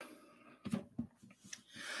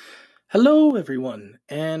Hello, everyone,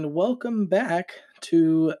 and welcome back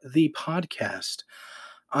to the podcast.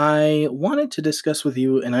 I wanted to discuss with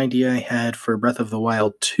you an idea I had for Breath of the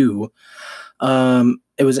Wild 2.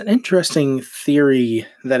 It was an interesting theory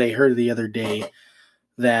that I heard the other day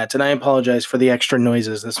and I apologize for the extra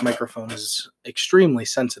noises. This microphone is extremely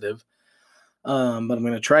sensitive, but I'm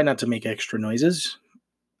going to try not to make extra noises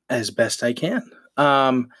as best I can.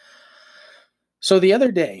 So the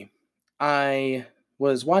other day, I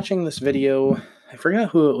was watching this video. I forgot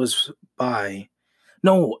who it was by.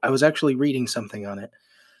 No, I was actually reading something on it.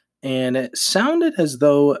 And it sounded as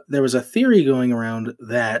though there was a theory going around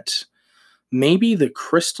that maybe the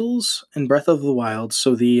crystals in Breath of the Wild,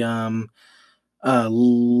 so the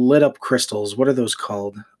lit up crystals, what are those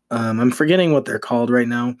called? I'm forgetting what they're called right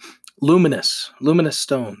now. Luminous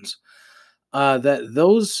stones. That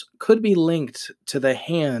those could be linked to the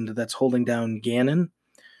hand that's holding down Ganon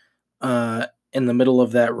in the middle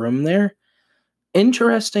of that room there.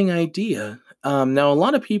 Interesting idea. Now, a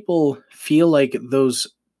lot of people feel like those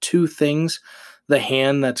two things, the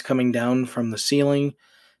hand that's coming down from the ceiling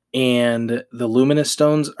and the luminous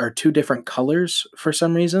stones, are two different colors for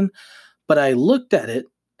some reason. But I looked at it,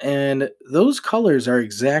 and those colors are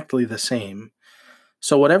exactly the same.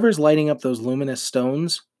 So, whatever's lighting up those luminous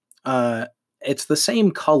stones, it's the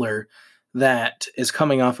same color that is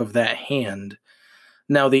coming off of that hand.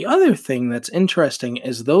 Now, the other thing that's interesting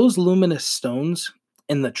is those luminous stones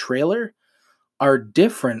in the trailer are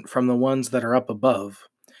different from the ones that are up above.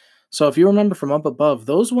 So, if you remember from up above,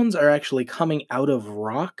 those ones are actually coming out of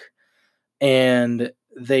rock and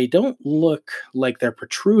they don't look like they're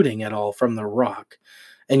protruding at all from the rock.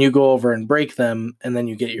 And you go over and break them, and then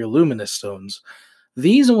you get your luminous stones.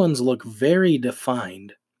 These ones look very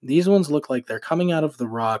defined. These ones look like they're coming out of the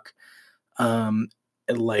rock, um,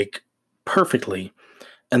 like perfectly,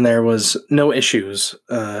 and there was no issues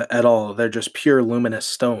at all. They're just pure luminous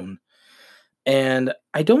stone. And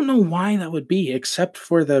I don't know why that would be, except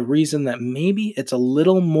for the reason that maybe it's a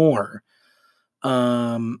little more,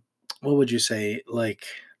 um, what would you say, like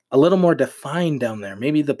a little more defined down there.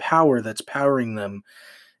 Maybe the power that's powering them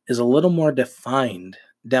is a little more defined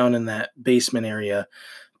down in that basement area.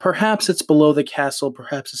 Perhaps it's below the castle,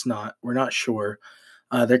 perhaps it's not. We're not sure.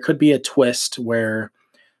 There could be a twist where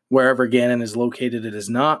wherever Ganon is located, it is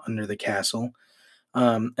not under the castle.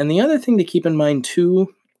 And the other thing to keep in mind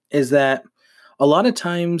too is that a lot of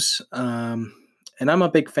times, and I'm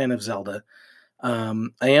a big fan of Zelda. I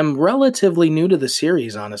am relatively new to the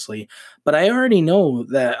series, honestly, but I already know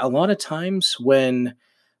that a lot of times when,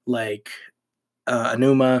 like,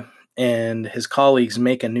 Anuma and his colleagues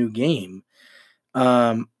make a new game,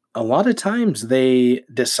 a lot of times they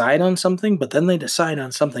decide on something, but then they decide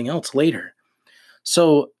on something else later.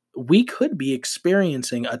 So we could be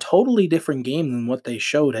experiencing a totally different game than what they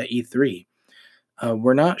showed at E3.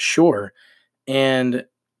 We're not sure. And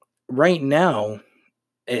right now,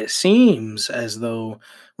 it seems as though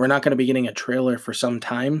we're not going to be getting a trailer for some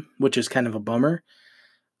time, which is kind of a bummer.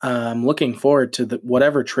 I'm looking forward to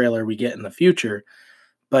whatever trailer we get in the future.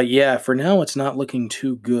 But yeah, for now, it's not looking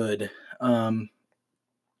too good. Um,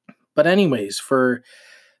 but, anyways, for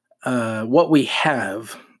what we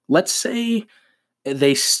have, let's say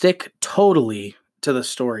they stick totally to the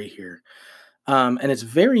story here. And it's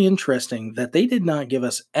very interesting that they did not give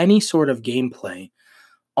us any sort of gameplay.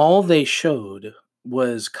 All they showed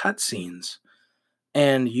was cutscenes.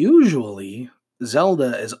 And usually,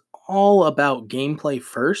 Zelda is all about gameplay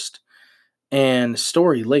first and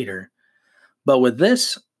story later. But with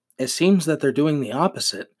this, it seems that they're doing the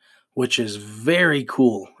opposite, which is very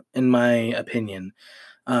cool, in my opinion.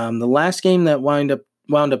 The last game that wound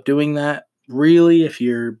up doing that, really, if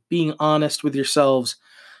you're being honest with yourselves,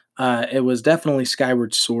 it was definitely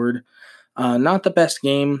Skyward Sword. Not the best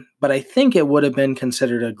game, but I think it would have been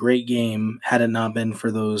considered a great game had it not been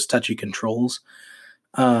for those touchy controls.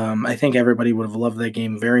 I think everybody would have loved that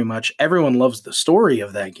game very much. Everyone loves the story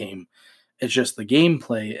of that game. It's just the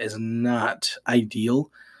gameplay is not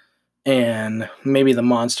ideal, and maybe the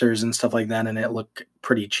monsters and stuff like that in it look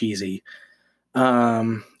pretty cheesy.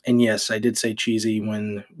 And yes, I did say cheesy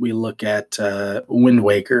when we look at Wind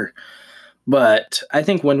Waker. But I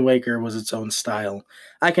think Wind Waker was its own style.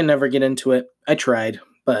 I can never get into it. I tried,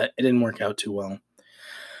 but it didn't work out too well.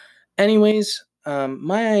 Anyways,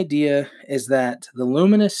 my idea is that the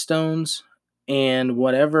luminous stones and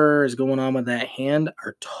whatever is going on with that hand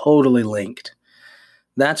are totally linked.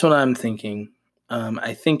 That's what I'm thinking.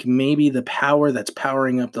 I think maybe the power that's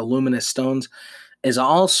powering up the luminous stones is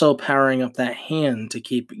also powering up that hand to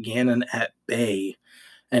keep Ganon at bay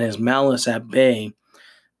and his malice at bay.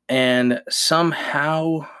 And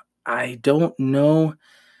somehow, I don't know,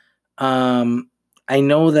 I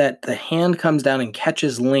know that the hand comes down and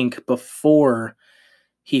catches Link before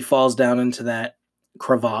he falls down into that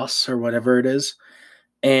crevasse or whatever it is,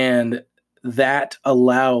 and that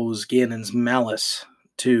allows Ganon's malice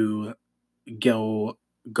to go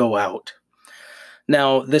out.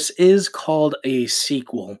 Now, this is called a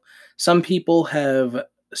sequel. Some people have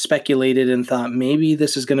speculated and thought maybe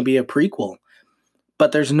this is going to be a prequel,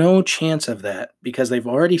 but there's no chance of that because they've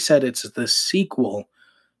already said it's the sequel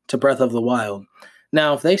to Breath of the Wild.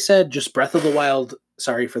 Now, if they said just Breath of the Wild,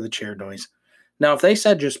 sorry for the chair noise. Now, if they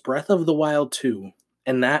said just Breath of the Wild 2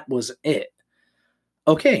 and that was it,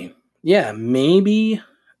 okay, yeah, maybe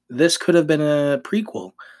this could have been a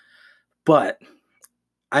prequel, but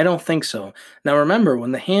I don't think so. Now, remember,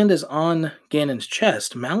 when the hand is on Ganon's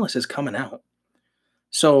chest, malice is coming out.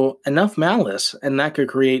 So, enough malice, and that could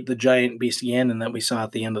create the giant beast Ganon that we saw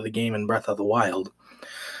at the end of the game in Breath of the Wild.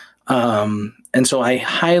 And so I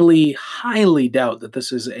highly, highly doubt that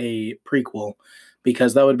this is a prequel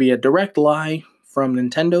because that would be a direct lie from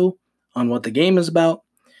Nintendo on what the game is about,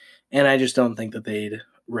 and I just don't think that they'd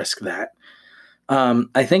risk that.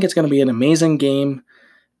 I think it's going to be an amazing game,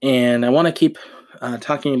 and I want to keep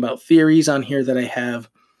talking about theories on here that I have.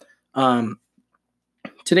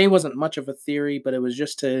 Today wasn't much of a theory, but it was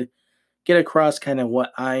just to get across kind of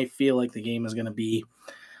what I feel like the game is going to be.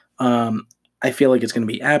 I feel like it's going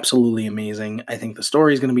to be absolutely amazing. I think the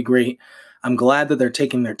story is going to be great. I'm glad that they're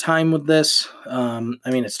taking their time with this. I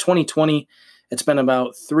mean, it's 2020. It's been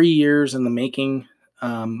about 3 years in the making,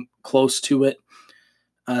 close to it,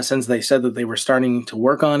 since they said that they were starting to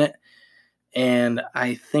work on it. And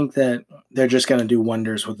I think that they're just going to do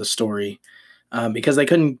wonders with the story because they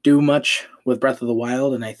couldn't do much with Breath of the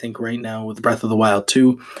Wild. And I think right now with Breath of the Wild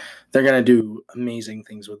 2, they're going to do amazing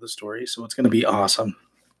things with the story. So it's going to be awesome.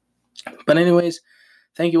 But anyways,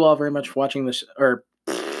 thank you all very much for watching this,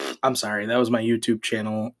 I'm sorry, that was my YouTube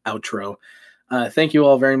channel outro. Thank you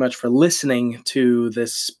all very much for listening to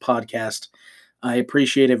this podcast. I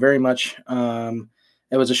appreciate it very much.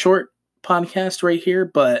 It was a short podcast right here,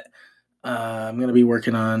 but I'm going to be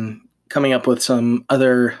working on coming up with some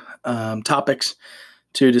other topics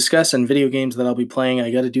to discuss and video games that I'll be playing. I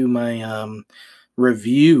got to do my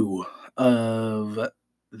review of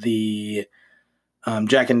the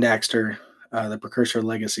Jak and Daxter, the Precursor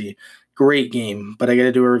Legacy. Great game, but I got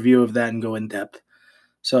to do a review of that and go in depth.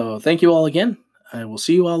 So thank you all again. I will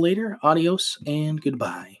see you all later. Adios and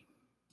goodbye.